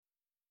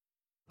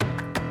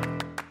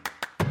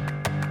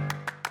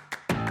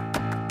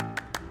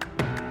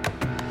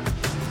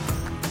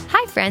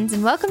friends,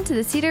 and welcome to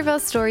the Cedarville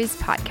Stories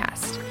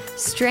podcast.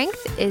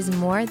 Strength is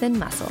more than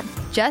muscle.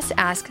 Just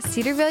ask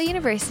Cedarville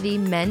University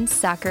men's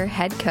soccer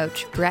head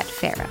coach Brett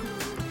Farrow.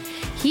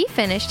 He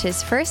finished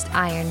his first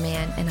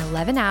Ironman in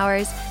 11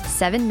 hours,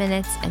 7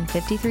 minutes, and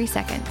 53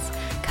 seconds,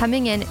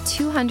 coming in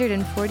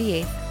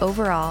 248th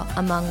overall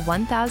among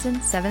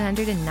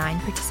 1,709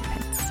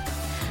 participants.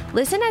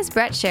 Listen as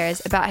Brett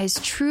shares about his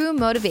true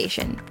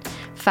motivation,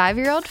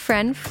 5-year-old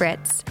friend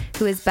Fritz,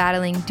 who is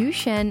battling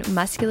Duchenne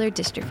muscular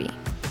dystrophy.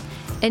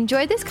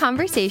 Enjoy this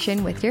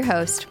conversation with your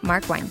host,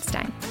 Mark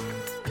Weinstein.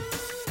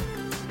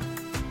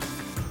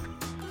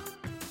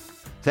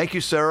 Thank you,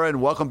 Sarah, and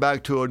welcome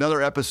back to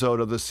another episode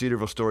of the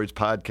Cedarville Stories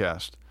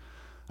podcast.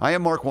 I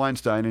am Mark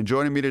Weinstein, and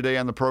joining me today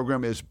on the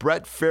program is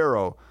Brett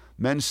Farrow,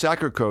 men's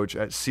soccer coach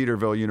at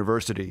Cedarville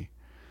University.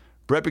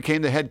 Brett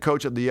became the head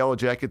coach of the Yellow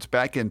Jackets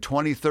back in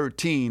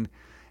 2013,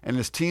 and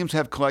his teams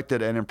have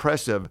collected an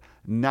impressive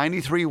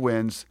 93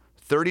 wins,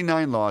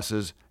 39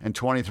 losses, and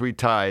 23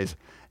 ties,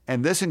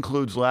 and this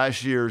includes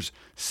last year's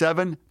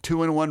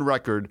 7-2-1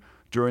 record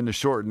during the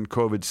shortened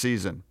COVID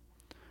season.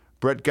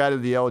 Brett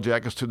guided the Yellow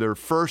Jackets to their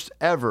first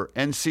ever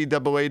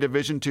NCAA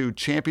Division II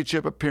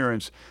championship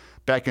appearance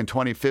back in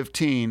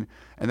 2015,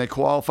 and they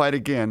qualified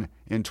again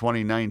in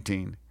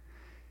 2019.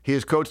 He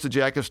has coached the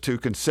Jackets to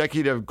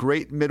consecutive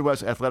Great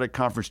Midwest Athletic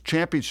Conference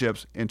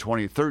championships in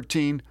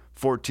 2013,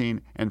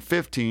 14, and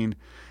 15,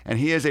 and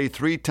he is a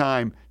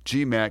 3-time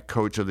GMAC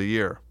Coach of the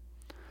Year.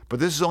 But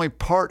this is only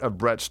part of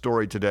Brett's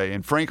story today,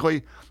 and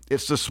frankly,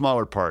 it's the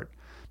smaller part,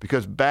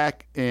 because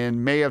back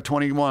in May of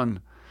 21,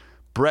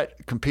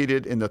 Brett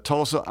competed in the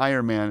Tulsa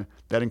Ironman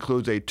that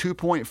includes a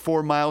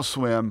 2.4-mile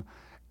swim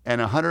and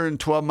a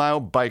 112-mile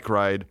bike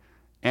ride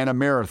and a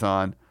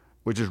marathon,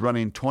 which is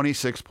running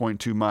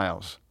 26.2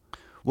 miles.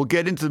 We'll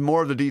get into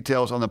more of the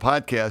details on the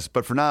podcast,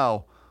 but for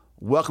now,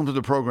 welcome to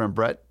the program,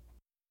 Brett.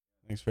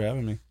 Thanks for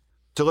having me.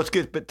 So let's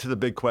get to the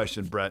big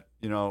question, Brett.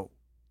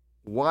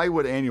 Why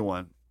would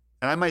anyone,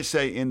 and I might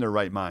say in their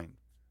right mind,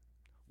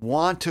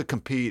 want to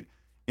compete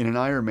in an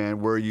Ironman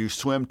where you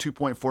swim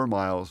 2.4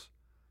 miles,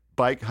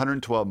 bike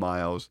 112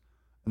 miles,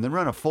 and then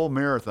run a full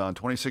marathon,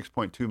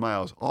 26.2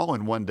 miles, all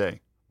in one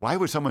day? Why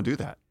would someone do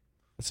that?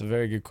 That's a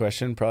very good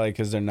question. Probably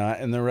because they're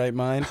not in their right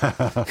mind.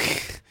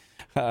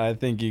 I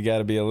think you got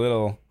to be a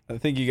little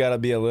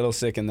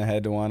sick in the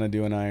head to want to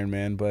do an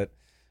Ironman. But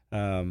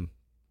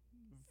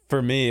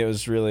for me, it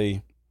was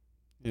really,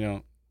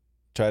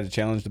 try to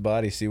challenge the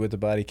body, see what the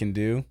body can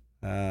do.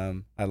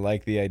 I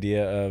like the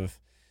idea of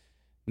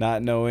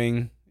not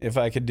knowing if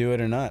I could do it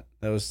or not.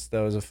 That was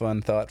a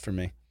fun thought for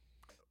me.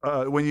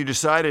 When you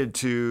decided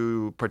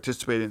to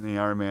participate in the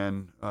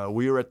Ironman,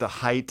 we were at the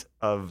height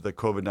of the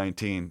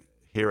COVID-19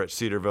 here at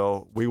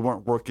Cedarville. We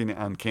weren't working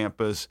on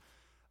campus.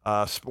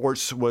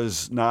 Sports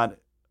was not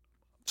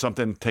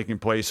something taking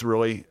place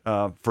really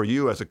for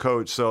you as a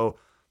coach. So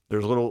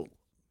there's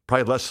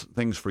probably less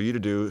things for you to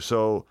do.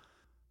 So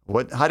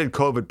how did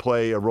COVID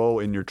play a role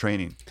in your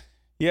training?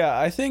 Yeah,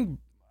 I think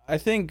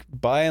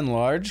by and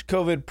large,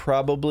 COVID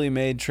probably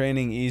made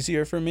training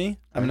easier for me.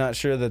 I'm not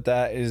sure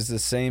that is the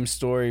same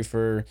story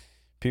for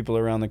people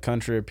around the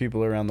country or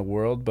people around the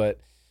world, but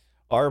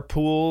our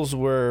pools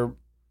were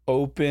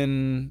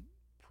open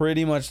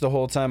pretty much the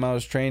whole time I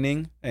was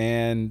training,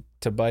 and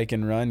to bike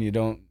and run, you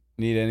don't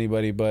need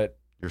anybody but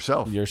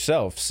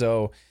yourself.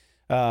 So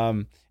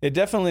it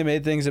definitely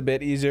made things a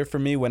bit easier for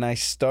me. When I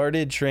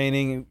started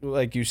training,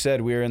 like you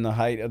said, we were in the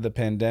height of the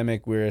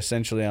pandemic. We were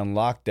essentially on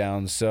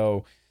lockdown,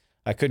 so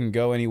I couldn't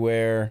go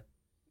anywhere.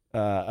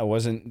 I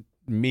wasn't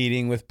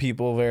meeting with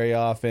people very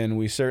often.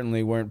 We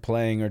certainly weren't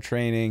playing or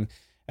training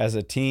as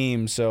a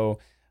team. So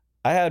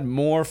I had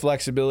more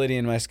flexibility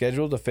in my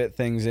schedule to fit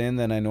things in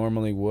than I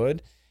normally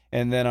would.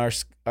 And then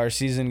our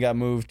season got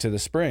moved to the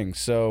spring.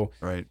 So,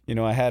 right.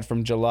 I had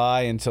from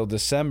July until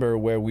December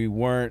where we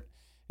weren't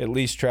at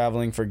least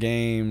traveling for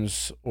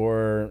games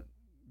or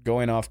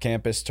going off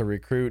campus to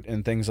recruit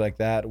and things like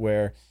that,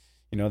 where,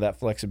 that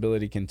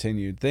flexibility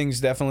continued.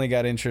 Things definitely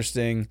got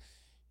interesting,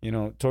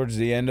 towards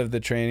the end of the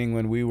training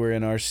when we were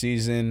in our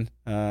season,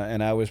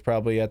 and I was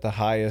probably at the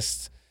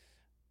highest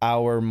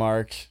hour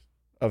mark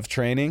of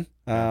training.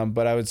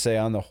 But I would say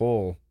on the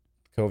whole,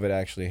 COVID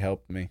actually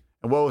helped me.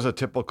 And what was a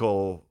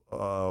typical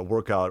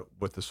workout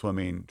with the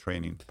swimming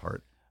training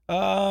part?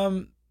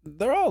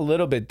 They're all a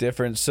little bit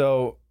different.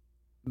 So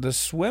the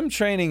swim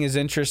training is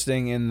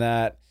interesting in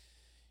that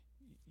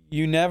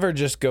you never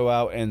just go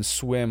out and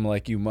swim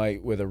like you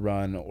might with a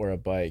run or a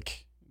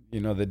bike.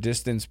 The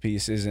distance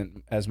piece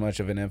isn't as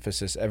much of an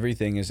emphasis.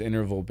 Everything is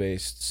interval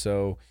based.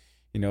 So,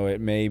 it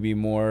may be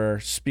more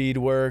speed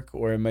work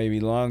or it may be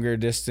longer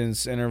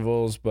distance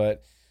intervals.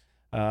 But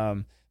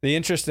the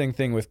interesting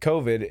thing with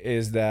COVID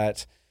is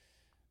that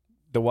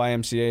the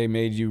YMCA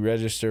made you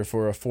register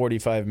for a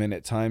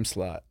 45-minute time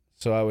slot.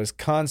 So I was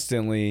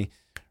constantly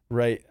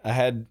I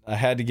had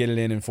to get it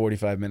in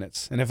 45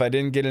 minutes. And if I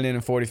didn't get it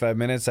in 45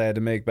 minutes, I had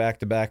to make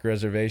back-to-back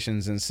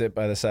reservations and sit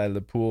by the side of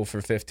the pool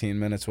for 15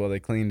 minutes while they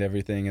cleaned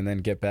everything and then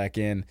get back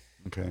in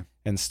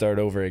and start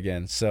over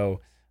again.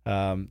 So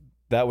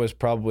that was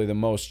probably the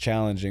most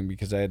challenging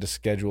because I had to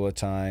schedule a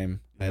time.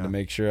 I had to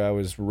make sure I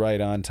was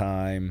right on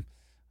time,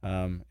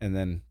 and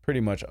then pretty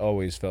much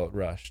always felt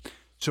rushed.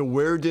 So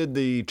where did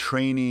the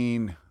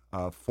training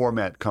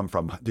format come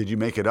from? Did you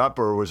make it up,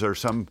 or was there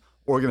some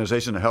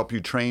organization to help you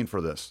train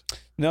for this?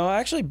 No, I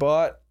actually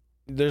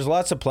there's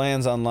lots of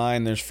plans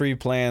online. There's free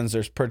plans.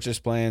 There's purchase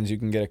plans. You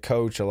can get a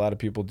coach. A lot of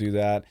people do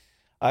that.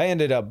 I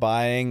ended up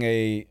buying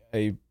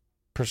a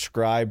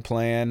prescribed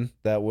plan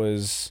that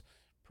was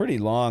pretty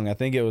long. I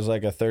think it was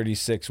like a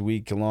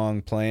 36-week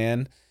long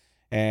plan,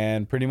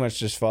 and pretty much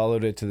just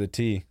followed it to the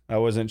T. I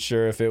wasn't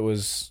sure if it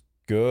was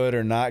good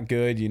or not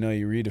good. You know,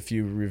 you read a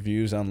few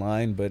reviews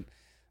online, but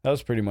that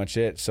was pretty much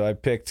it. So I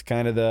picked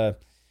kind of the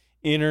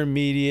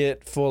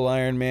intermediate full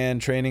Ironman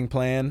training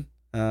plan,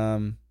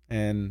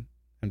 and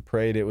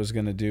prayed it was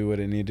going to do what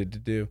it needed to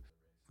do.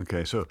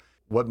 Okay, so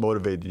what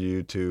motivated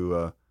you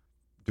to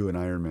do an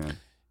Ironman?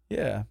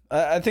 Yeah,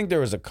 I think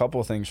there was a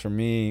couple things for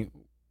me.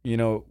 You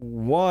know,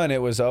 one,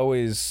 it was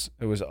always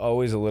a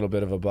little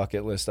bit of a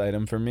bucket list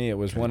item for me. It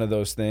was one of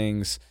those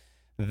things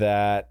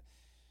that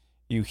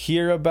you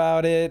hear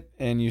about it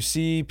and you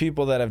see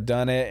people that have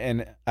done it,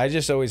 and I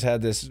just always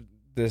had this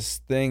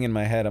thing in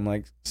my head. I'm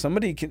like,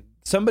 somebody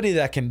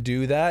that can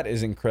do that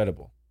is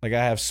incredible. Like,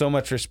 I have so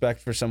much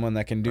respect for someone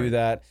that can do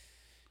that,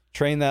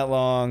 train that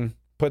long,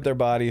 put their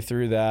body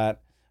through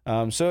that.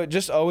 So it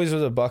just always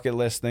was a bucket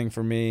list thing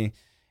for me.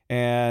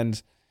 And,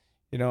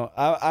 you know,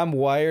 I'm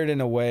wired in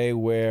a way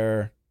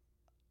where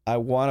I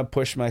want to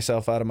push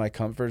myself out of my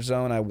comfort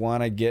zone. I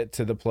want to get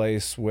to the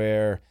place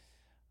where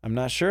I'm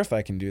not sure if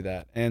I can do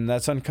that. And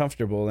that's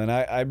uncomfortable. And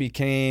I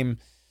became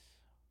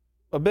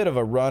a bit of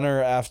a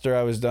runner after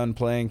I was done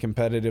playing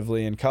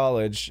competitively in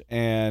college.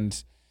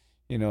 And,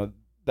 you know,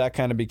 that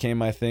kind of became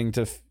my thing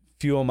to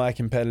fuel my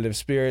competitive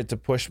spirit, to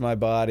push my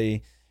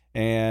body.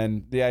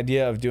 And the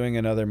idea of doing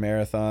another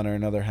marathon or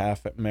another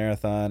half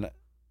marathon,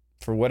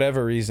 for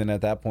whatever reason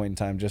at that point in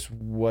time, just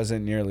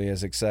wasn't nearly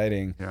as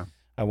exciting. Yeah.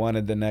 I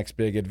wanted the next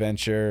big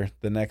adventure,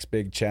 the next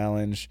big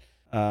challenge.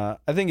 I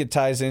think it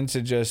ties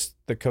into just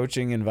the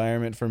coaching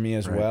environment for me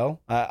as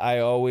well. I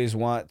always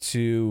want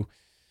to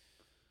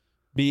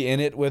be in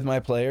it with my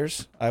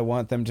players. I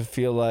want them to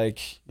feel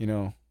like, you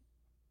know,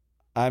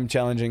 I'm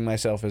challenging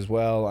myself as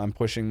well. I'm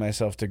pushing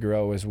myself to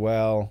grow as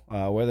well,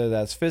 whether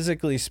that's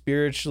physically,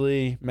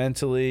 spiritually,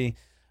 mentally.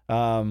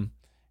 And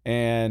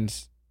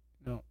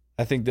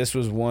I think this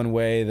was one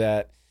way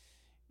that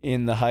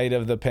in the height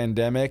of the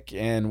pandemic,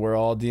 and we're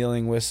all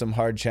dealing with some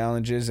hard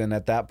challenges, and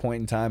at that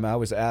point in time, I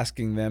was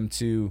asking them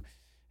to,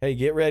 hey,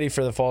 get ready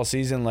for the fall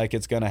season like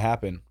it's going to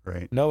happen.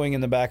 Right. Knowing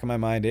in the back of my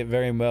mind, it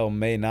very well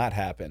may not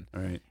happen.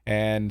 Right.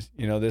 And,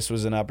 you know, this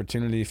was an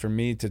opportunity for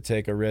me to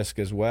take a risk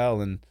as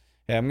well. And,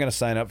 hey, I'm going to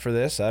sign up for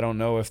this. I don't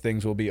know if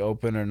things will be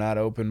open or not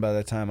open by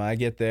the time I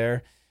get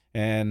there.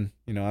 And,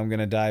 you know, I'm going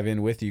to dive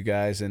in with you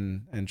guys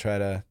and try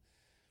to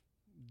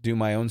do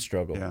my own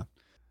struggle. Yeah.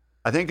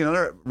 I think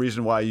another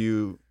reason why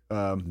you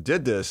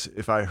did this,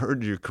 if I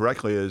heard you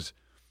correctly, is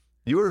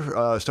you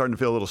were starting to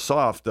feel a little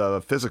soft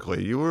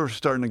physically. You were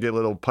starting to get a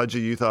little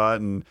pudgy, you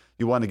thought, and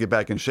you wanted to get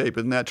back in shape.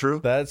 Isn't that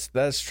true?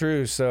 That's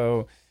true.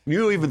 So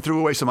you even threw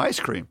away some ice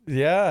cream.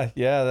 Yeah,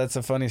 that's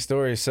a funny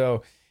story.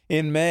 So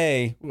in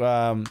May,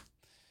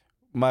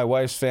 my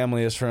wife's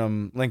family is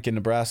from Lincoln,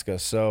 Nebraska.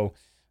 So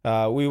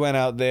we went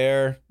out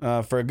there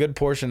for a good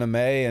portion of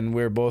May, and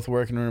we were both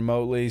working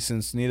remotely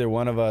since neither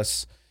one of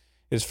us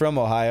is from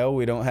Ohio.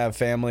 We don't have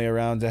family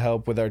around to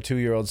help with our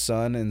 2-year-old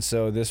son, and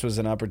so this was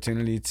an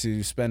opportunity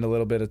to spend a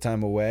little bit of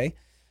time away.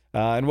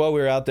 And while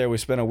we were out there, we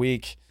spent a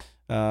week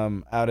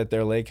out at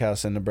their lake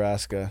house in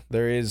Nebraska.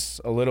 There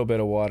is a little bit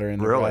of water in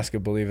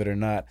Nebraska, believe it or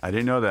not. I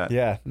didn't know that.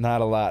 Yeah,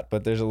 not a lot,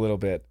 but there's a little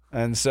bit.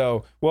 And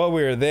so while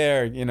we were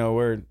there, you know,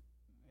 we're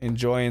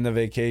enjoying the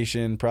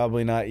vacation,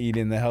 probably not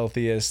eating the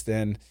healthiest,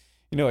 and,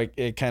 you know,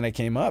 it kind of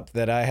came up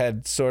that I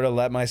had sort of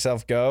let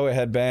myself go. It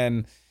had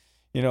been,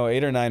 you know,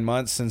 8 or 9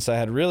 months since I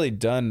had really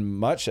done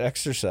much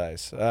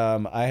exercise.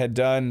 I had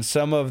done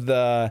some of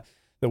the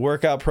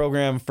workout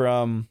program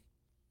from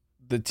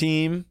the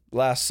team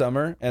last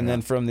summer, and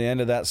then from the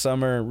end of that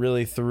summer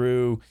really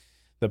through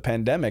the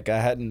pandemic,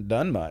 I hadn't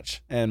done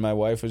much. And my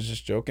wife was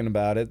just joking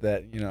about it,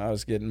 that, you know, I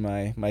was getting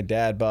my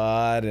dad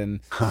bod,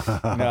 and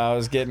you know, I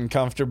was getting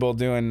comfortable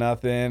doing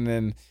nothing.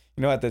 And,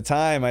 you know, at the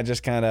time I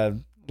just kind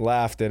of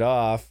laughed it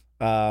off.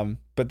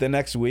 But the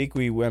next week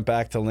we went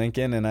back to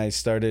Lincoln, and I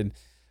started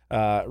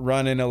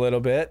running a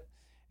little bit.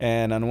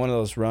 And on one of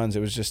those runs,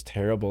 it was just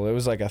terrible. It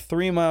was like a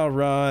 3-mile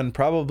run,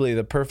 probably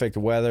the perfect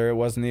weather. It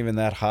wasn't even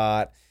that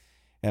hot.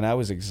 And I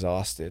was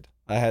exhausted.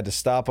 I had to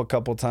stop a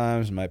couple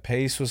times. My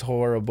pace was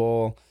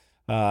horrible.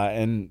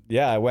 And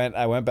yeah, I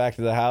went back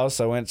to the house.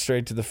 I went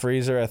straight to the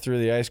freezer. I threw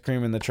the ice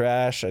cream in the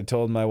trash. I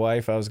told my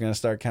wife I was going to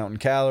start counting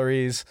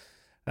calories,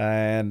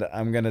 and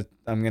I'm going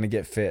to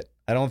get fit.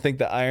 I don't think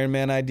the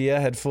Ironman idea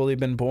had fully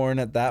been born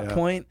at that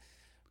point,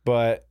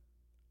 but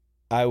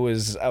I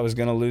was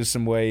going to lose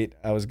some weight.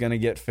 I was going to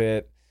get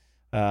fit,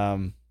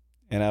 and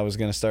I was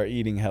going to start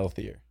eating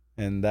healthier.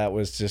 And that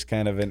was just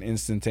kind of an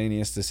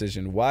instantaneous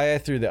decision. Why I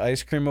threw the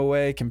ice cream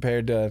away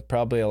compared to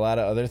probably a lot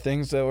of other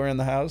things that were in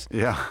the house.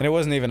 Yeah. And it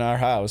wasn't even our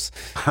house.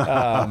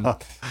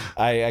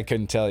 I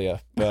couldn't tell you,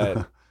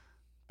 but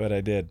I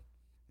did.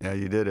 Yeah,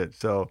 you did it.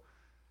 So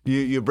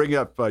you bring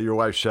up your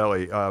wife,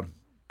 Shelly.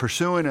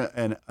 Pursuing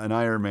an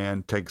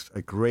Ironman takes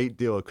a great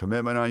deal of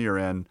commitment on your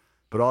end,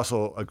 but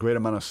also a great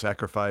amount of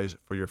sacrifice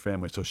for your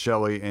family. So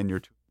Shelly and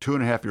your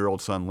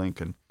 2.5-year-old son,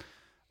 Lincoln.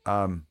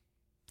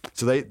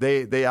 So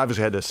they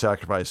obviously had to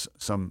sacrifice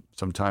some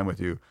time with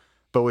you.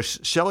 But was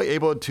Shelly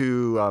able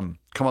to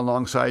come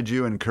alongside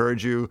you and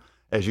encourage you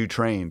as you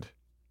trained?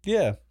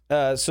 Yeah.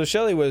 So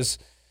Shelly was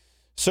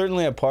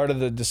certainly a part of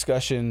the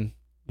discussion,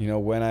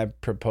 when I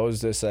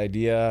proposed this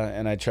idea,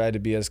 and I tried to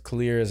be as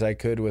clear as I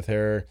could with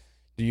her.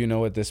 Do you know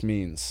what this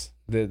means?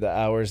 The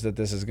hours that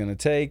this is going to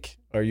take?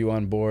 Are you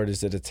on board?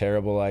 Is it a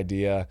terrible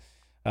idea?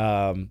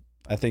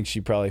 I think she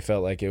probably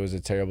felt like it was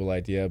a terrible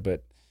idea,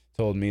 but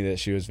told me that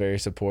she was very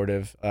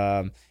supportive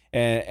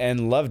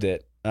and loved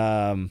it.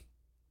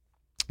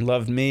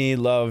 Loved me,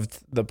 loved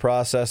the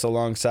process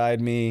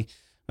alongside me,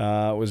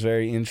 was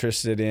very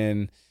interested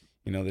in,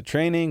 the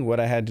training,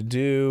 what I had to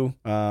do.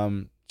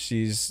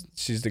 She's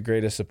the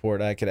greatest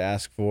support I could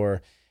ask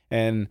for.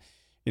 And,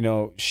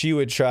 she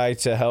would try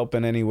to help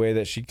in any way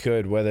that she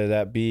could, whether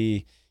that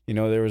be,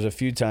 there was a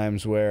few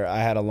times where I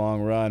had a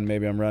long run,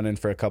 maybe I'm running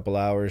for a couple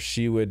hours.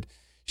 She would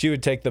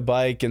take the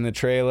bike and the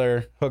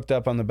trailer hooked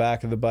up on the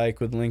back of the bike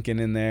with Lincoln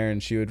in there,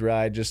 and she would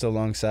ride just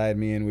alongside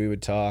me, and we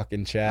would talk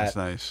and chat. That's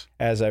nice.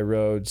 As I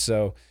rode.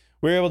 So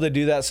we were able to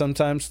do that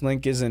sometimes.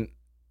 Link isn't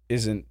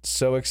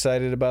so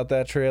excited about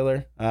that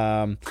trailer.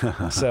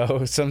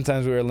 So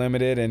sometimes we were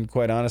limited, and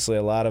quite honestly,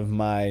 a lot of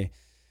my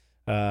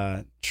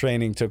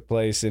training took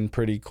place in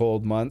pretty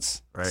cold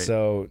months. Right.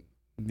 So,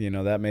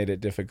 that made it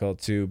difficult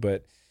too.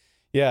 But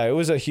yeah, it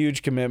was a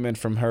huge commitment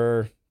from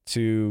her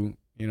to,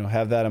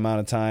 have that amount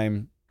of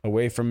time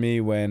away from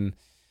me when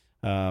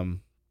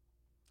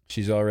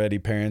she's already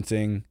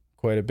parenting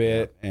quite a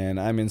bit, and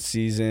I'm in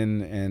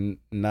season and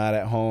not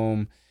at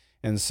home.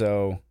 And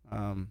so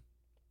I'm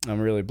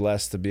really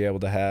blessed to be able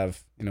to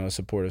have, a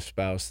supportive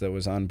spouse that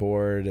was on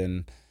board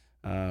and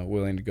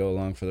willing to go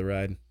along for the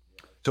ride.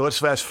 So let's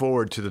fast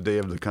forward to the day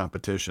of the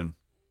competition.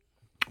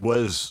 What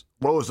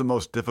was the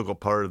most difficult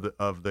part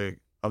of the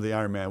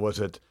Ironman? Was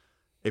it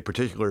a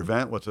particular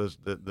event? Was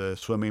it the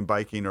swimming,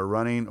 biking, or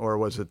running, or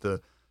was it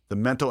the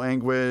mental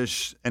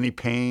anguish, any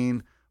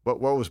pain?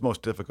 What was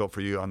most difficult for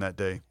you on that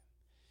day?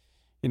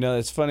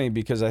 It's funny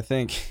because I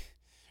think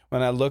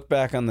when I look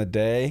back on the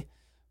day,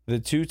 the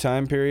two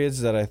time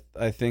periods that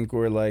I think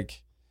were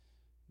like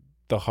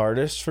the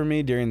hardest for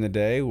me during the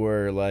day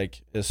were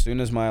like as soon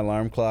as my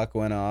alarm clock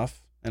went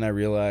off and I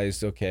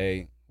realized,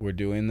 okay, we're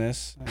doing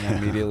this, and I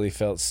immediately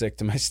felt sick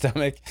to my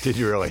stomach. Did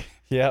you really?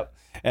 Yep.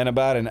 And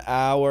about an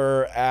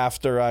hour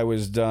after I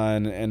was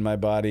done and my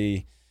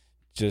body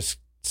just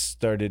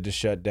started to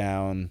shut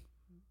down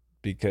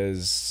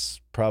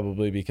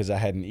probably because I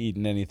hadn't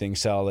eaten anything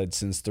solid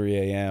since 3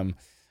 a.m.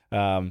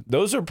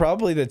 Those are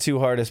probably the two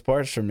hardest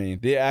parts for me.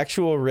 The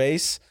actual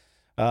race,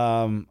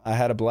 I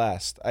had a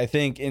blast. I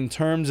think in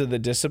terms of the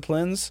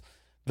disciplines,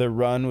 the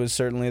run was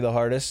certainly the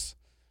hardest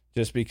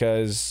just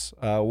because,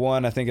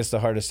 one, I think it's the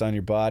hardest on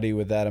your body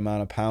with that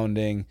amount of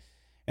pounding,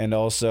 and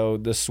also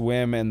the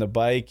swim and the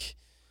bike.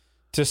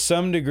 To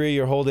some degree,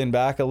 you're holding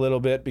back a little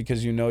bit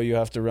because you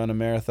have to run a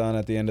marathon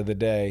at the end of the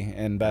day.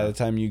 And by the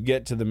time you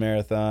get to the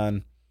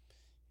marathon,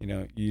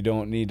 you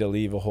don't need to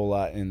leave a whole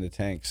lot in the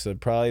tank. So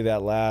probably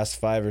that last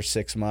 5 or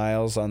 6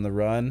 miles on the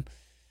run,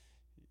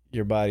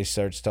 your body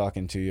starts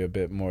talking to you a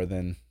bit more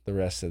than the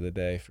rest of the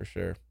day for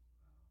sure.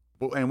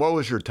 And what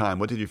was your time?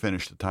 What did you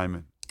finish the time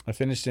in? I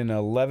finished in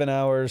 11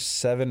 hours,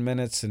 7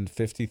 minutes, and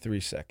 53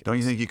 seconds. Don't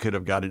you think you could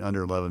have got it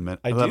under 11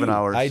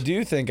 hours? I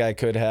do think I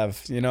could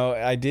have.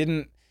 I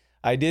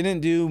didn't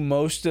do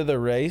most of the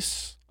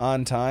race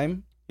on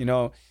time.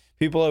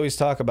 People always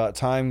talk about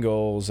time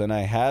goals, and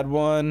I had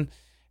one,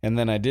 and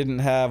then I didn't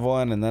have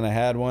one, and then I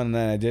had one, and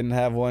then I didn't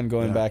have one,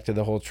 going back to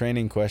the whole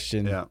training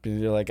question. Yeah.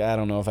 You're like, I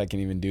don't know if I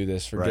can even do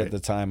this. Forget the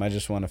time. I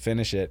just want to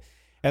finish it.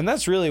 And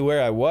that's really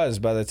where I was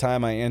by the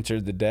time I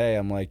entered the day.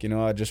 I'm like,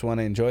 I just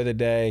want to enjoy the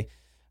day.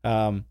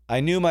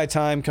 I knew my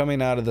time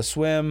coming out of the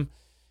swim,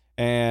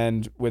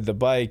 and with the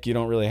bike, you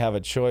don't really have a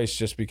choice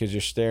just because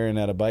you're staring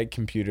at a bike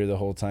computer the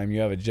whole time.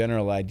 You have a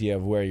general idea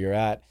of where you're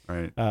at.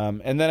 Right.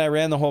 And then I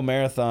ran the whole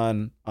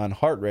marathon on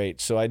heart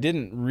rate, so I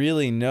didn't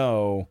really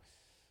know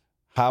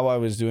how I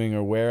was doing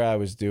or where I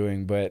was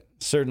doing, but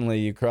certainly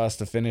you cross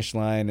the finish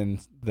line,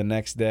 and the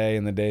next day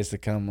and the days to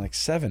come, like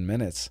 7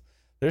 minutes.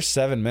 There's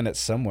 7 minutes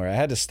somewhere. I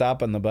had to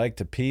stop on the bike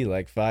to pee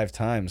like 5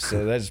 times,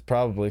 so that's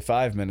probably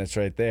 5 minutes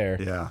right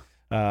there. Yeah.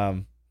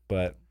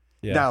 But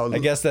yeah, now, I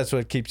guess that's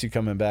what keeps you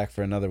coming back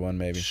for another one,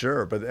 maybe.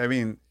 Sure, but I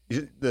mean,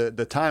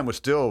 the time was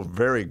still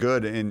very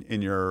good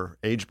in your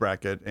age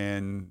bracket,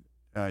 and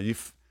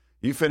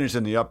you finished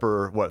in the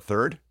upper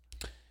third?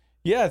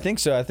 Yeah, I think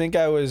so. I think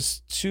I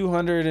was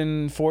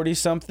 240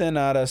 something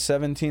out of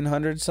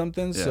 1,700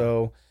 something. Yeah.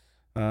 So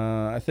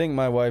I think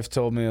my wife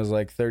told me it was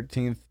like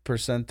 13th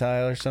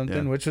percentile or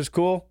something, which was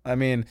cool. I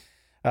mean,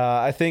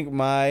 I think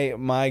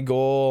my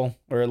goal,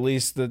 or at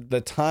least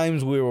the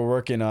times we were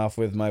working off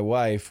with my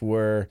wife,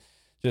 were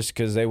just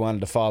because they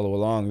wanted to follow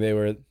along.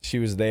 She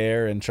was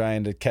there and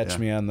trying to catch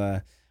me on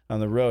the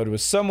road. It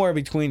was somewhere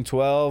between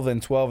 12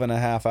 and 12 and a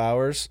half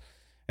hours.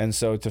 And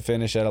so to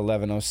finish at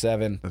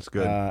 11:07, that's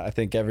good. I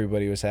think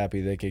everybody was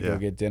happy they could go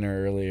get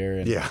dinner earlier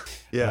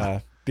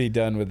and be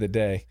done with the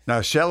day. Now,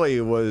 Shelley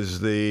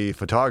was the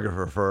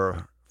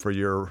photographer for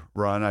your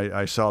run.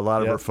 I saw a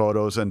lot of her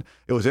photos, and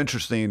it was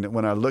interesting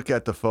when I look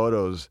at the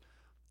photos,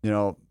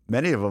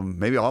 many of them,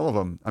 maybe all of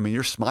them, I mean,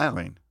 you're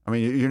smiling. I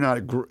mean,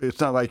 it's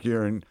not like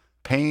you're in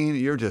pain.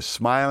 You're just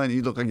smiling.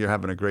 You look like you're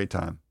having a great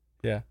time.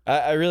 Yeah,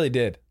 I really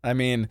did. I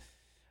mean,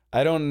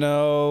 I don't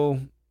know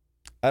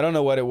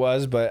what it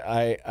was, but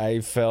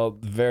I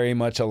felt very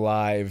much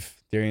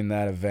alive during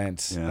that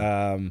event.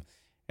 Yeah.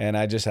 And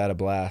I just had a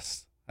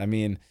blast. I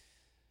mean,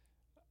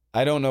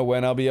 I don't know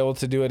when I'll be able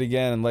to do it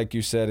again. And like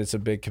you said, it's a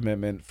big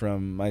commitment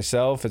from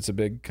myself. It's a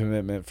big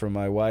commitment from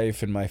my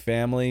wife and my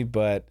family,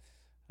 but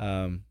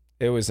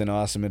it was an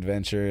awesome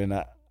adventure. And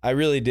I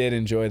really did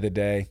enjoy the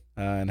day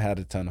and had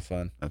a ton of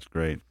fun. That's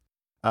great.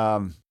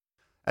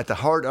 At the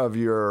heart of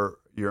your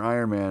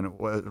Ironman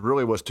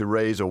really was to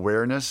raise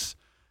awareness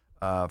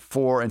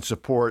for and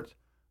support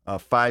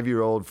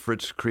 5-year-old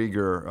Fritz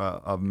Krieger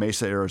of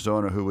Mesa,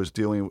 Arizona, who is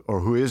dealing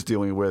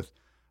with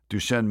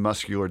Duchenne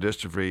muscular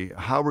dystrophy.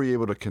 How were you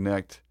able to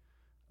connect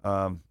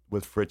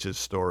with Fritz's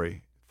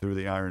story through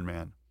the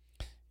Ironman?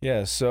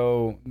 Yeah,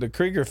 so the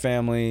Krieger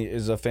family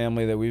is a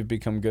family that we've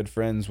become good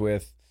friends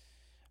with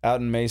out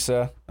in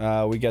Mesa.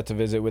 We got to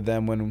visit with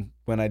them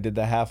when I did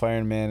the half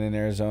Ironman in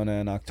Arizona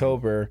in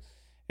October.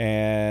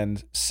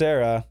 And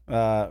Sarah,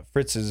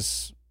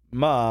 Fritz's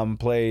mom,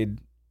 played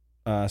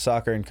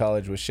soccer in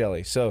college with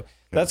Shelley. So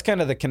that's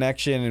kind of the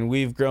connection, and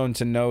we've grown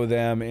to know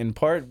them in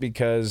part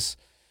because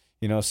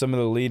some of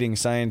the leading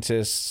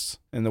scientists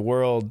in the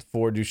world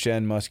for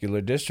Duchenne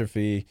muscular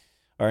dystrophy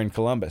are in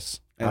Columbus.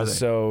 And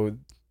so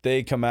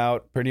they come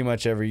out pretty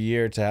much every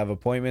year to have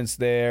appointments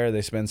there.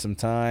 They spend some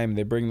time.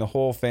 They bring the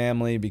whole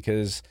family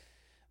because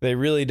they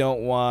really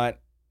don't want,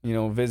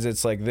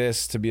 visits like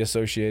this to be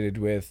associated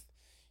with,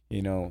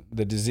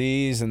 the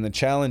disease and the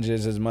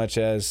challenges as much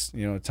as,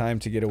 time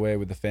to get away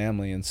with the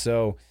family. And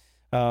so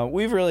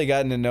we've really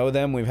gotten to know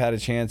them. We've had a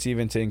chance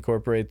even to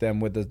incorporate them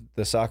with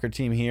the soccer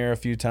team here a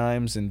few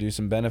times and do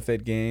some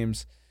benefit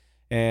games.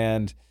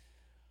 And,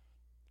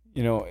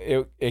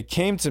 it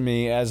came to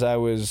me as I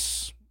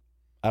was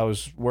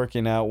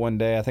working out one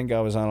day. I think I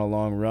was on a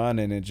long run,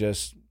 and it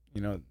just,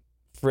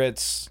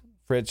 Fritz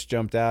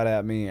jumped out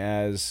at me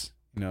as,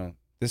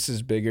 this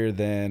is bigger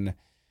than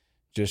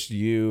just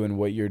you and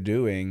what you're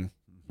doing.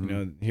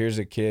 Here's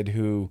a kid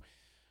who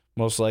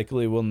most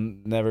likely will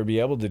never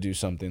be able to do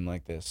something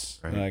like this.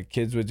 Right.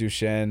 Kids with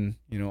Duchenne,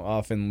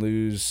 often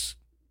lose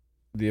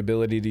the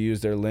ability to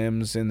use their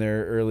limbs in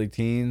their early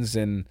teens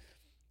and,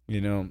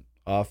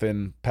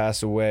 often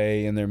pass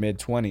away in their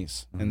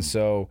mid-20s. Mm-hmm. And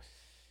so,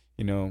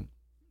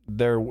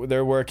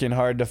 they're working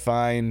hard to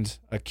find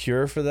a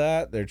cure for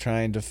that. They're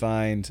trying to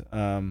find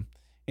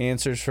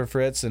answers for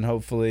Fritz and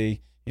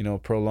hopefully,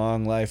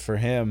 prolong life for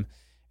him.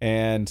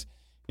 And,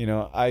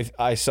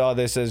 I saw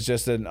this as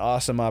just an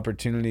awesome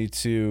opportunity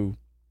to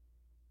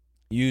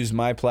use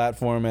my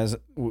platform as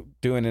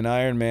doing an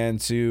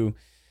Ironman to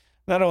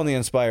not only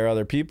inspire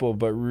other people,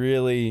 but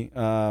really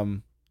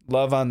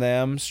love on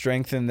them,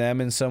 strengthen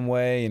them in some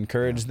way,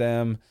 encourage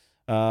them,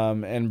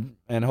 and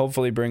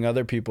hopefully bring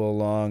other people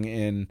along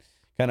in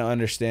kind of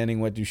understanding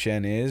what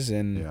Duchenne is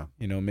and,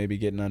 maybe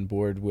getting on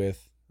board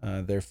with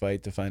their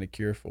fight to find a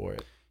cure for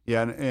it.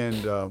 Yeah,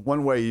 and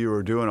one way you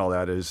were doing all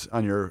that is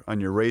on your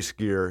race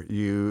gear,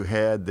 you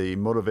had the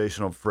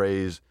motivational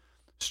phrase,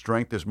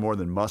 "Strength is more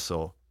than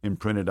muscle,"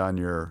 imprinted on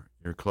your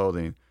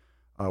clothing.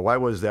 Why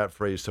was that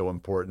phrase so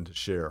important to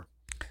share?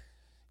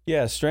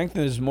 Yeah, "Strength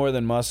is more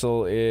than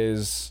muscle"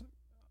 is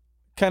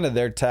kind of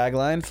their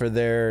tagline for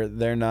their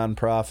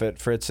nonprofit,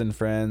 Fritz and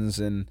Friends,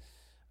 and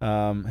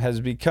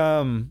has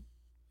become,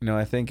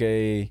 I think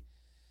a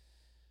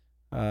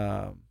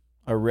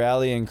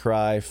rallying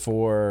cry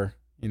for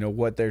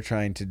what they're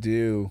trying to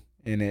do.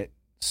 And it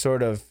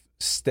sort of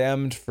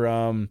stemmed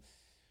from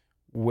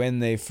when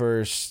they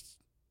first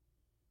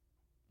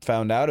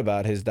found out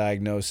about his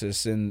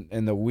diagnosis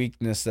and the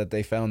weakness that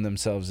they found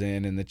themselves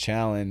in and the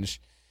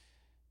challenge,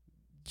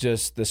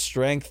 just the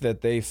strength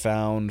that they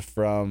found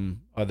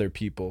from other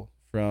people,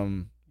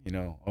 from,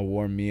 a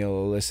warm meal,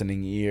 a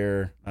listening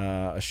ear,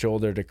 a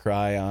shoulder to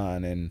cry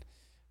on. And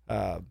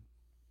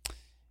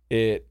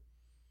it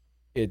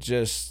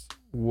just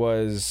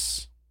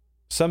was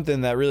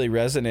something that really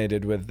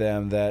resonated with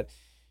them, that,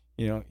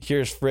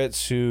 here's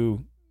Fritz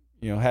who,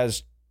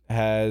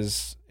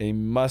 has a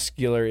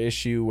muscular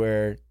issue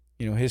where,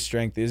 his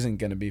strength isn't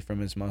going to be from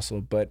his muscle,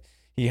 but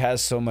he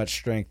has so much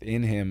strength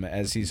in him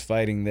as he's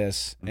fighting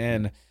this. Mm-hmm.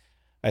 And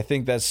I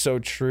think that's so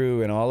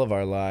true in all of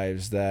our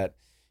lives that,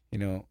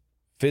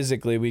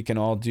 physically we can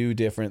all do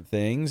different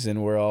things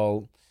and we're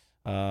all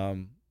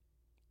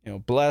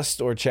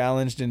blessed or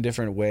challenged in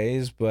different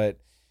ways, but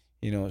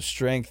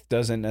strength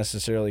doesn't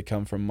necessarily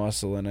come from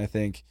muscle. And I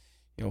think,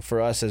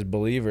 for us as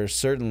believers,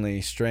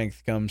 certainly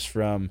strength comes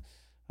from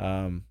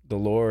the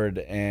Lord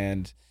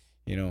and,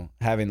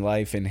 having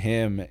life in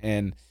Him.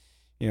 And,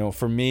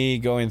 for me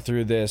going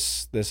through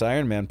this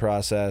Ironman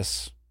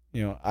process,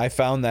 I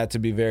found that to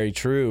be very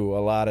true a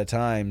lot of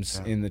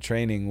times in the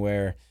training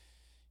where,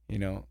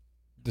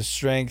 the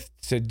strength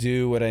to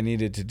do what I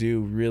needed to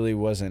do really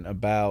wasn't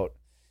about,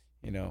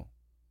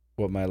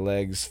 what my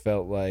legs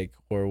felt like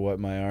or what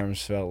my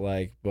arms felt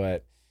like,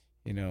 but,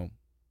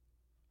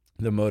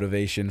 the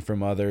motivation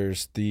from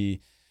others, the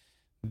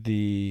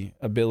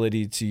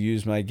ability to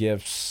use my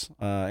gifts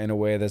in a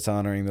way that's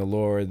honoring the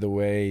Lord, the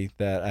way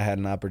that I had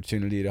an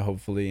opportunity to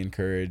hopefully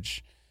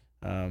encourage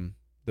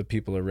the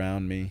people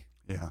around me.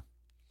 Yeah.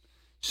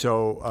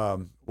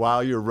 So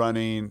while you're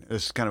running,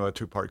 this is kind of a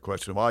two-part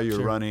question. While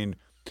you're running,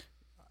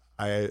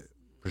 I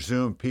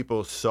presume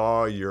people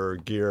saw your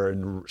gear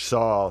and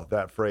saw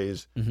that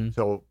phrase. Mm-hmm.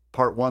 So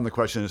part one, the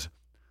question is,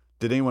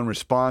 did anyone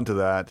respond to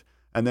that?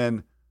 And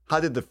then how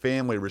did the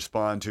family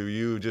respond to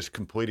you just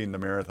completing the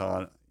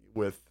marathon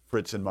with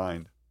Fritz in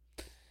mind?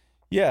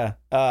 Yeah,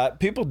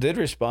 people did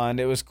respond.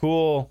 It was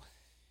cool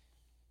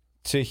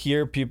to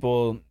hear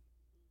people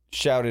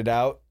shout it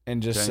out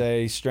and just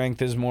say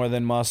strength is more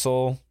than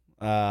muscle.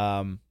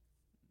 There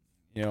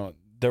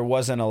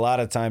wasn't a lot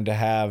of time to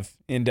have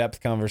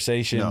in-depth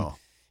conversation,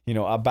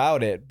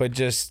 about it, but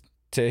just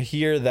to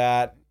hear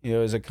that,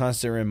 is a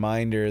constant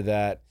reminder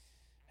that,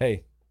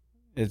 hey,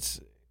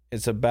 it's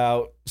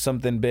about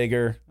something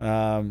bigger.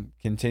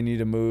 Continue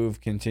to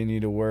move, continue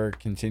to work,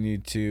 continue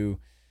to,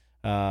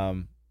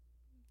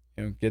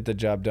 get the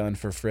job done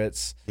for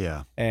Fritz.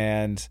 Yeah.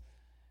 And,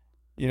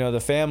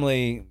 the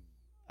family,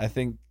 I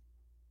think,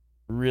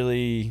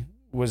 really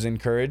was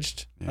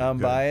encouraged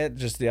by it.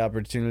 Just the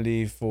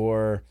opportunity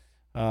for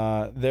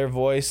their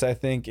voice, I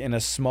think, in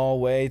a small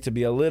way to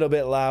be a little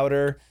bit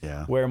louder,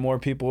 where more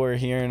people were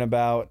hearing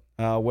about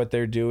what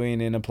they're doing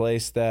in a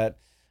place that,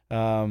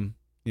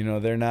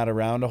 they're not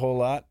around a whole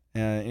lot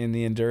in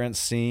the endurance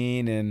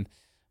scene. And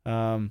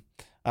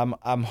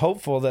I'm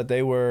hopeful that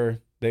they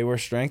were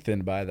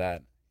strengthened by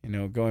that.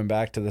 Going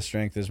back to the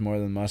strength is more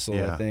than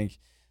muscle. I think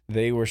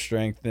they were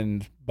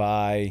strengthened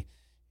by,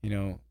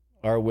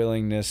 our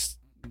willingness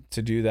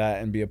to do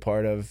that and be a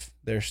part of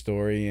their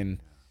story.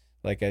 And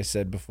like I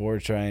said before,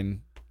 try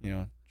and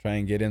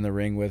get in the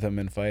ring with them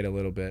and fight a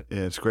little bit.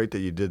 Yeah, it's great that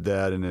you did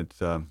that, and it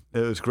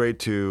was great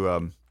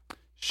to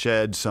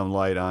shed some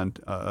light on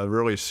a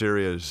really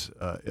serious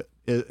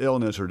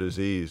illness or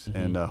disease,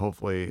 and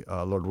hopefully,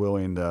 Lord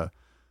willing,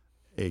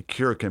 a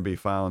cure can be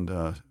found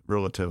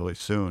relatively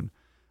soon.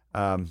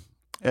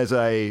 As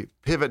I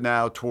pivot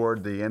now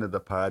toward the end of the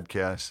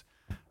podcast,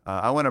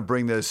 I want to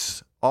bring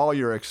all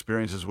your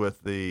experiences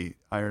with the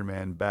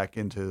Ironman back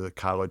into the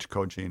college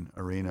coaching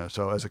arena.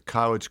 So as a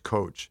college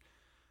coach,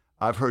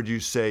 I've heard you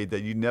say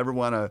that you never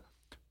want to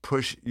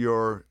push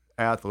your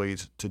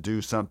athletes to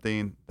do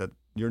something that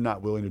you're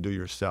not willing to do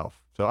yourself.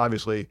 So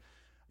obviously,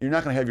 you're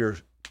not going to have your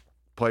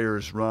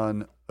players do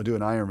an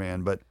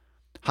Ironman, but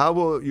how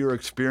will your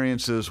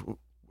experiences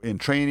in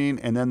training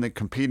and then the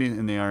competing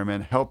in the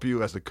Ironman help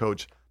you as a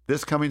coach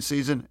this coming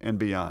season and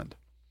beyond?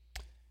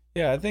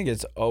 Yeah, I think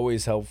it's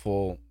always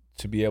helpful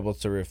to be able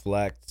to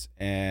reflect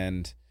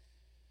and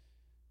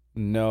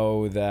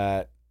know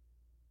that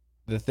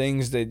the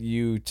things that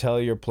you tell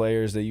your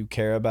players that you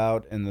care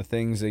about and the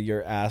things that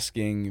you're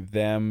asking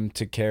them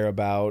to care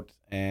about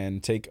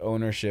and take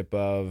ownership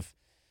of,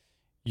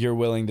 you're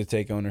willing to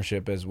take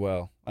ownership as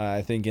well.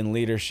 I think in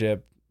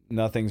leadership,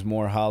 nothing's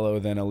more hollow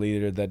than a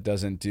leader that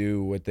doesn't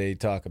do what they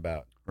talk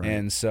about. Right.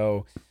 And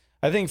so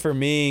I think for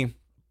me,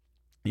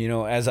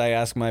 as I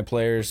ask my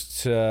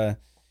players to,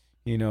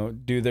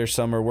 do their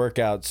summer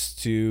workouts,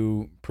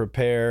 to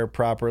prepare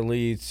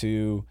properly,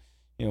 to,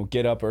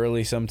 get up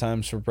early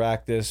sometimes for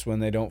practice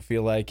when they don't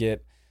feel like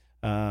it.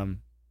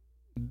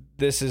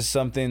 This is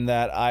something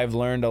that I've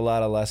learned a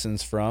lot of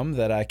lessons from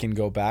that I can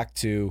go back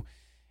to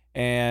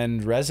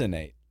and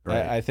resonate.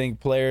 Right. I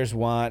think players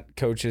want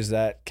coaches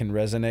that can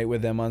resonate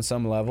with them on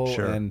some level.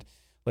 Sure. And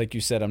like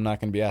you said, I'm not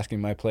going to be asking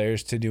my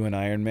players to do an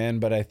Ironman,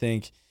 but I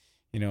think,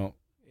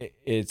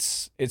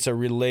 it's a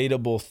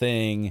relatable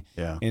thing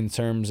in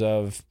terms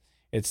of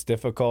it's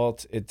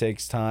difficult. It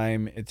takes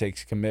time. It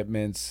takes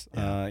commitments.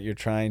 You're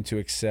trying to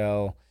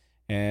excel.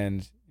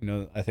 And,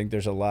 I think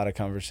there's a lot of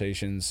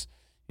conversations,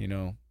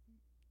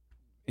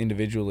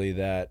 individually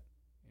that,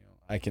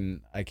 I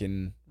can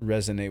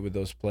resonate with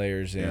those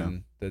players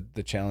and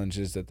the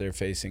challenges that they're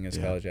facing as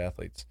college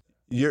athletes.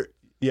 Your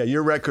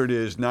record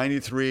is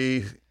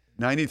 93,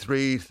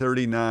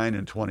 39,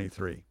 and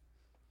 23.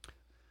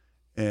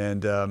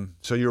 And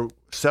so you're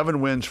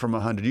 7 wins from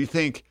 100. Do you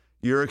think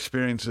your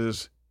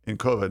experiences in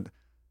COVID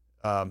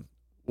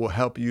will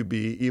help you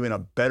be even a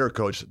better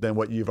coach than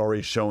what you've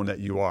already shown that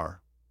you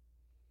are?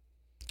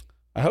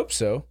 I hope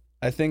so.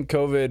 I think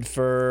COVID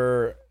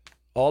for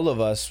all of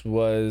us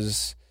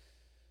was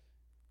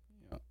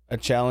a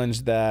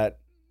challenge that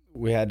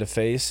we had to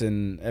face,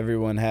 and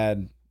everyone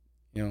had,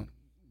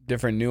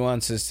 different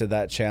nuances to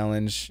that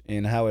challenge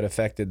in how it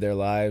affected their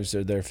lives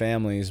or their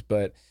families.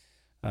 But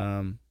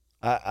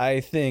I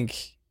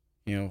think,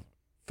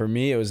 for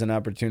me, it was an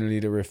opportunity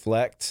to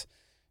reflect,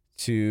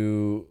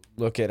 to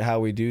look at how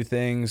we do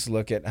things,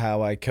 look at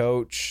how I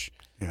coach,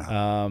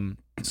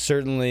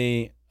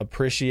 certainly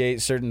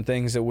appreciate certain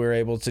things that we're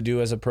able to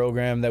do as a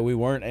program that we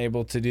weren't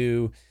able to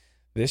do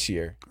this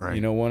year.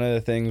 Right. One of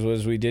the things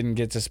was we didn't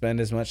get to spend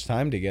as much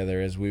time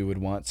together as we would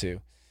want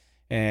to.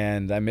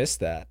 And I missed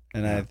that.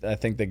 And I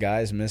think the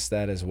guys missed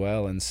that as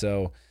well. And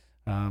so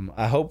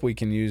I hope we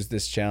can use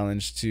this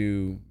challenge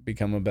to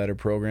become a better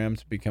program,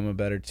 to become a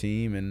better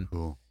team, and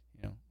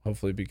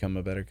hopefully become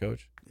a better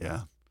coach.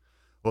 Yeah.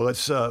 Well,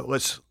 let's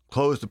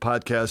close the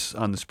podcast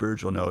on the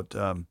spiritual note.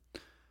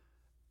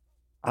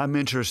 I'm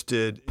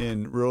interested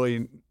in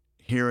really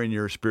hearing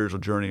your spiritual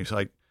journeys.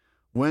 Like,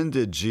 when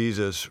did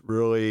Jesus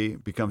really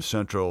become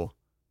central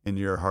in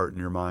your heart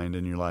and your mind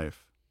and your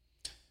life?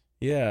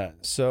 Yeah.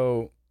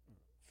 So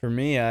for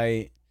me,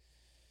 I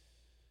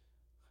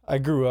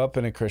grew up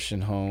in a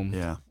Christian home.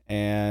 Yeah.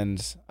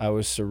 And I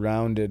was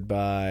surrounded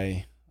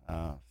by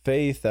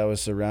faith. I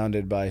was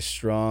surrounded by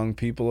strong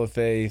people of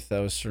faith. I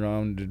was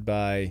surrounded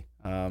by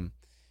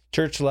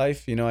church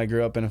life. I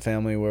grew up in a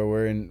family where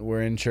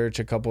we're in church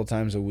a couple of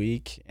times a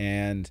week.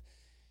 And,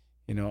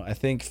 I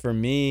think for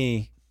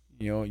me,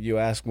 you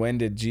ask, when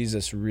did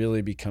Jesus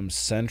really become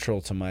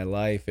central to my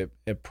life?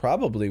 It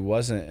probably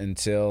wasn't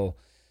until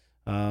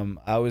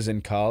I was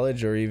in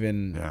college, or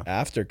even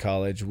after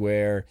college,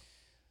 where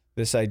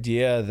this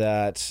idea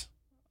that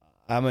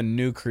I'm a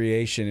new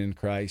creation in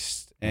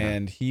Christ,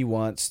 and he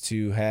wants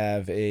to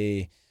have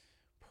a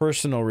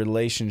personal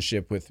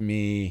relationship with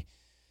me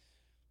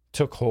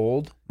took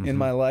hold in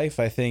my life.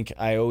 I think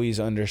I always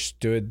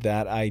understood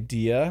that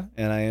idea,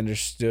 and I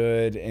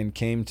understood and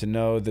came to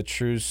know the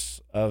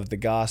truths of the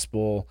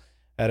gospel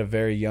at a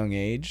very young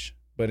age.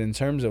 But in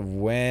terms of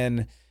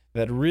when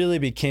that really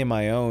became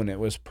my own, it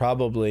was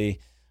probably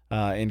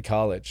in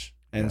college.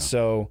 And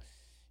so,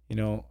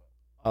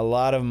 a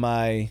lot of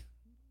my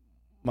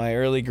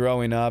early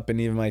growing up and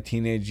even my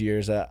teenage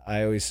years,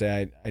 I always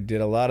say I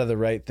did a lot of the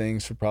right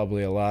things for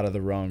probably a lot of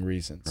the wrong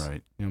reasons.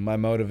 Right. My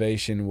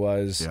motivation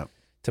was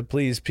to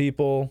please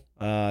people,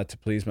 to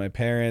please my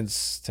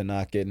parents, to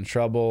not get in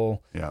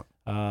trouble,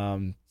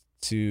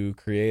 to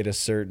create a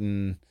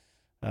certain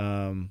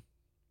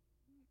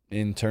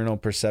internal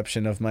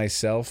perception of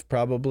myself,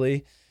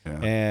 probably.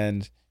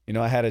 And,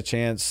 I had a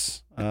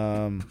chance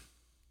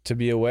to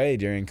be away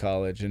during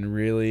college and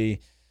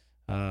really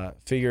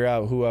figure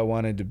out who I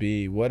wanted to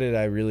be. What did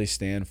I really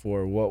stand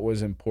for? What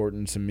was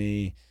important to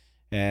me?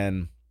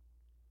 And,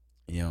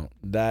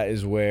 that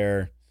is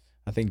where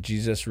I think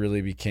Jesus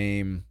really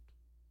became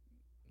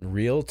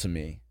real to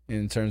me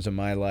in terms of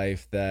my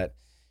life, that,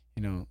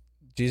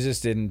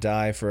 Jesus didn't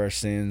die for our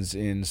sins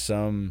in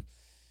some,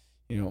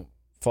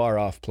 far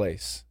off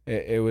place.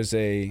 It was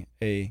a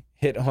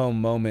hit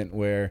home moment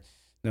where,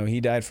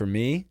 he died for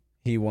me.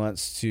 He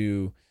wants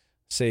to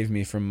save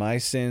me from my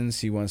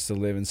sins. He wants to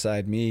live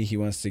inside me. He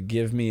wants to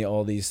give me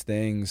all these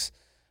things,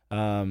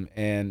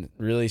 and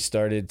really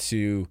started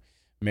to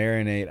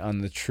marinate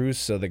on the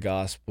truths of the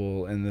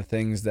gospel and the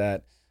things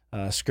that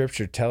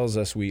Scripture tells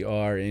us we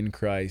are in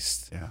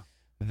Christ.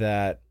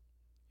 That,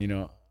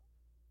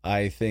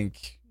 I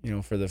think,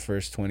 for the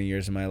first 20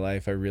 years of my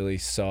life, I really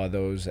saw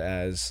those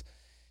as,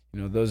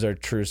 those are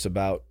truths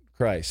about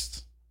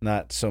Christ,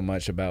 not so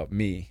much about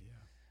me.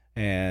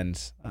 And,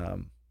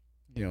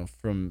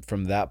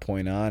 from that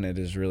point on, it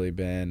has really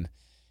been,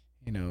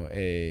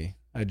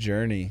 a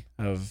journey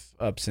of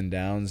ups and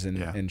downs,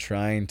 and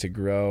trying to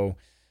grow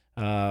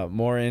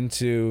more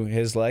into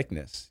his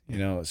likeness.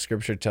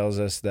 Scripture tells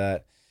us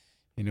that,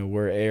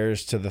 we're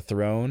heirs to the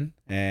throne,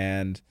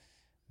 and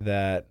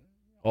that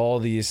all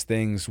these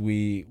things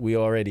we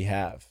already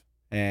have.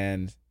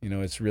 And,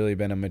 it's really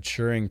been a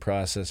maturing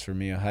process for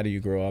me. How do you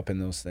grow up in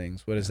those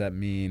things? What does that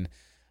mean?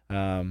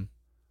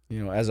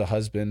 As a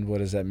husband, what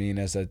does that mean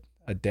as a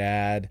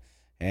dad?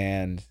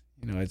 And,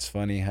 it's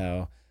funny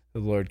how the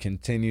Lord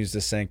continues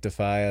to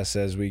sanctify us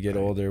as we get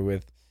older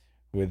with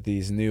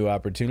these new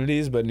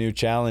opportunities, but new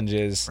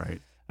challenges.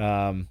 Right.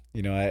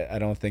 I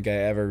don't think I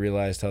ever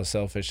realized how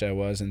selfish I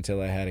was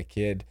until I had a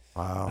kid.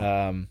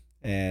 Wow.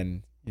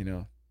 And,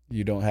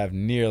 you don't have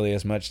nearly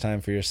as much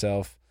time for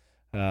yourself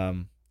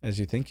as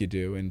you think you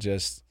do. And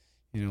just,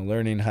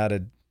 learning how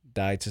to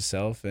die to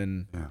self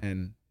and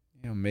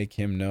make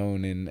him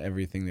known in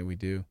everything that we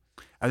do.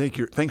 I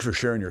think thanks for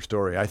sharing your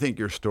story. I think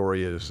your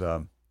story is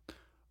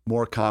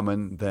more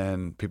common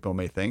than people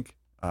may think.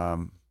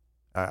 I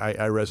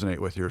resonate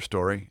with your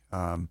story.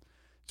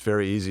 It's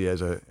very easy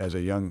as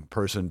a young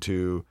person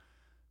to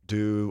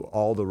do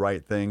all the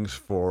right things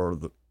for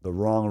the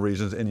wrong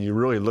reasons, and you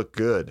really look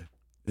good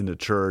in the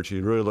church.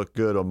 You really look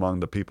good among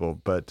the people.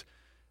 But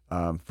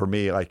for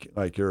me,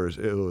 like yours,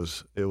 it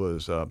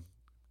was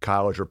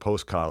college or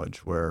post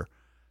college where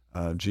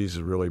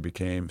Jesus really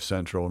became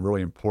central and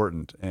really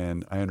important,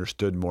 and I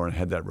understood more and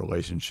had that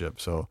relationship.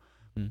 So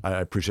I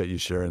appreciate you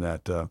sharing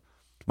that.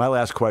 My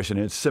last question,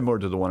 it's similar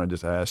to the one I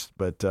just asked,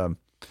 but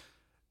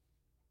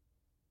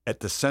at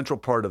the central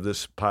part of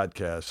this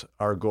podcast,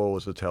 our goal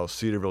is to tell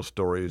Cedarville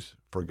stories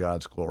for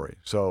God's glory.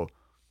 So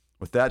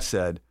with that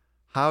said,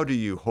 how do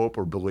you hope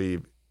or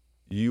believe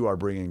you are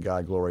bringing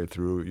God glory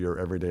through your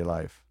everyday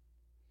life?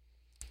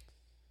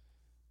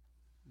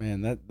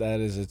 Man, that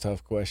is a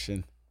tough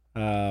question.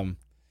 I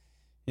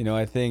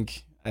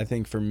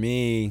think for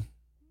me,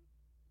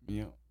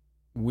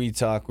 we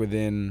talk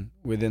within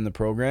the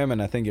program,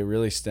 and I think it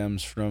really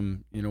stems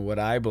from, what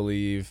I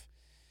believe.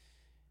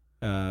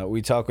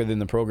 We talk within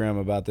the program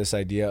about this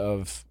idea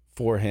of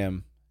for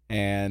him.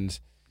 And,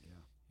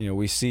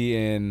 we see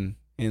in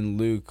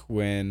Luke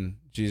when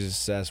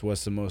Jesus asks,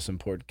 what's the most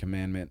important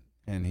commandment?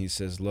 And he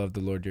says, love the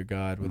Lord your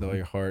God with all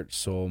your heart,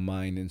 soul,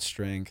 mind, and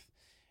strength.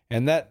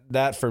 And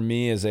that for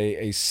me is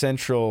a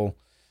central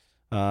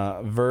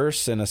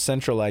verse and a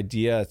central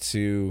idea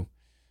to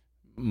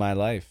my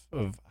life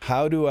of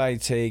how do I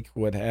take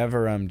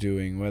whatever I'm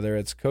doing, whether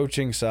it's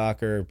coaching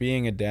soccer,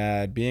 being a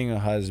dad, being a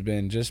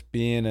husband, just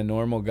being a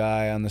normal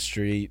guy on the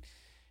street,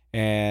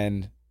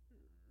 and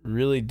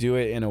really do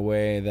it in a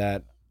way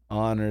that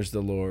honors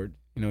the Lord.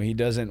 He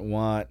doesn't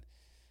want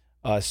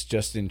us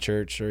just in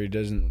church, or he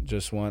doesn't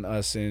just want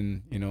us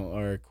in,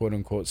 our quote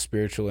unquote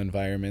spiritual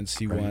environments.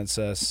 He wants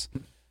us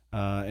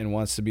and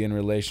wants to be in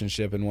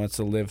relationship and wants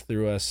to live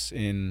through us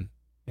in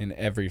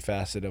every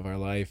facet of our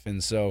life.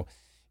 And so,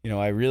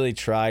 I really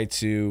try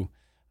to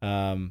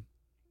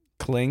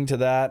cling to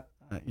that.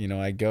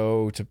 I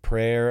go to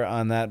prayer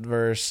on that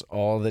verse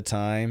all the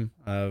time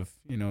of,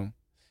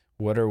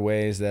 what are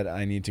ways that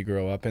I need to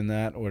grow up in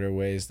that? What are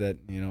ways that,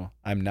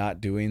 I'm not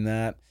doing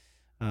that?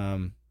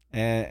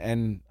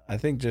 And I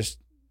think just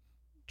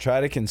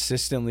try to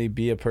consistently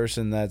be a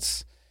person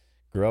that's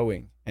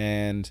growing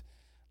and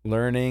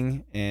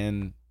learning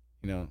and,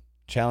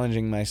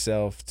 challenging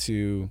myself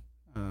to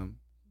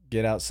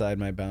get outside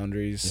my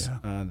boundaries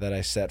that I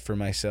set for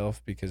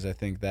myself, because I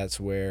think that's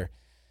where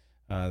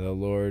the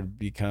Lord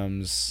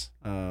becomes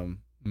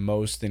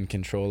most in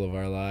control of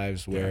our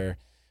lives, where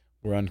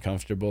we're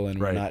uncomfortable and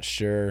we're not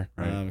sure.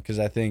 Because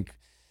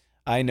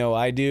I know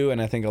I do,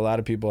 and I think a lot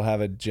of people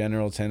have a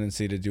general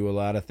tendency to do a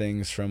lot of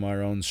things from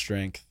our own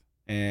strength.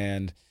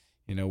 And,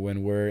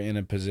 when we're in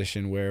a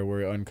position where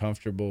we're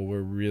uncomfortable,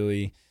 we're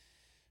really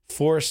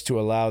forced to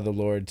allow the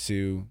Lord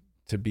to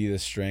be the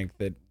strength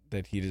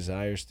that he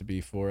desires to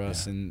be for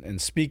us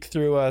and speak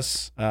through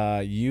us,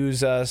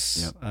 use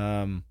us.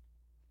 And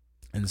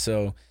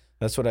so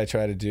that's what I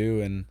try to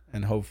do.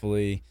 And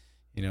hopefully,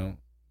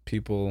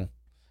 people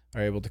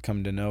are able to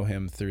come to know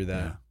him through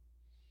that. Yeah.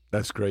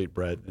 That's great,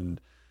 Brett.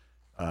 And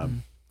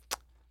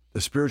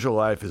the spiritual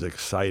life is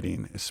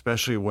exciting,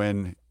 especially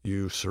when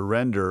you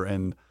surrender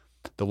and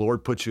the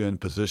Lord puts you in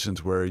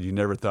positions where you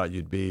never thought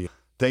you'd be.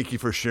 Thank you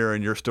for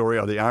sharing your story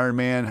of the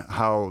Ironman,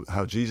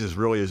 how Jesus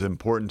really is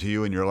important to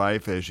you in your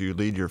life as you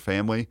lead your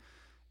family.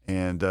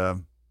 And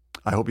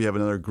I hope you have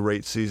another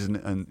great season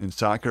in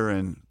soccer.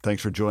 And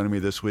thanks for joining me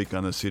this week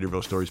on the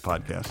Cedarville Stories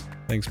podcast.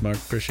 Thanks, Mark.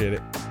 Appreciate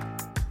it.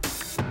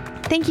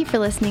 Thank you for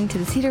listening to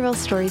the Cedarville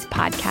Stories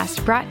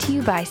podcast, brought to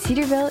you by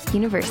Cedarville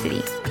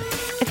University.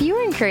 If you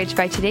were encouraged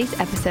by today's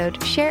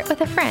episode, share it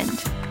with a friend.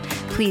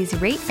 Please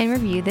rate and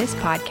review this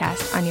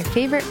podcast on your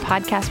favorite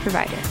podcast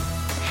provider.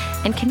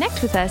 And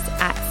connect with us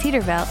at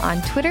Cedarville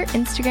on Twitter,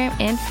 Instagram,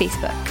 and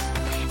Facebook.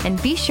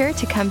 And be sure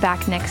to come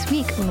back next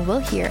week when we'll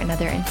hear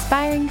another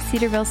inspiring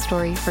Cedarville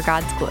story for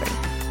God's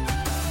glory.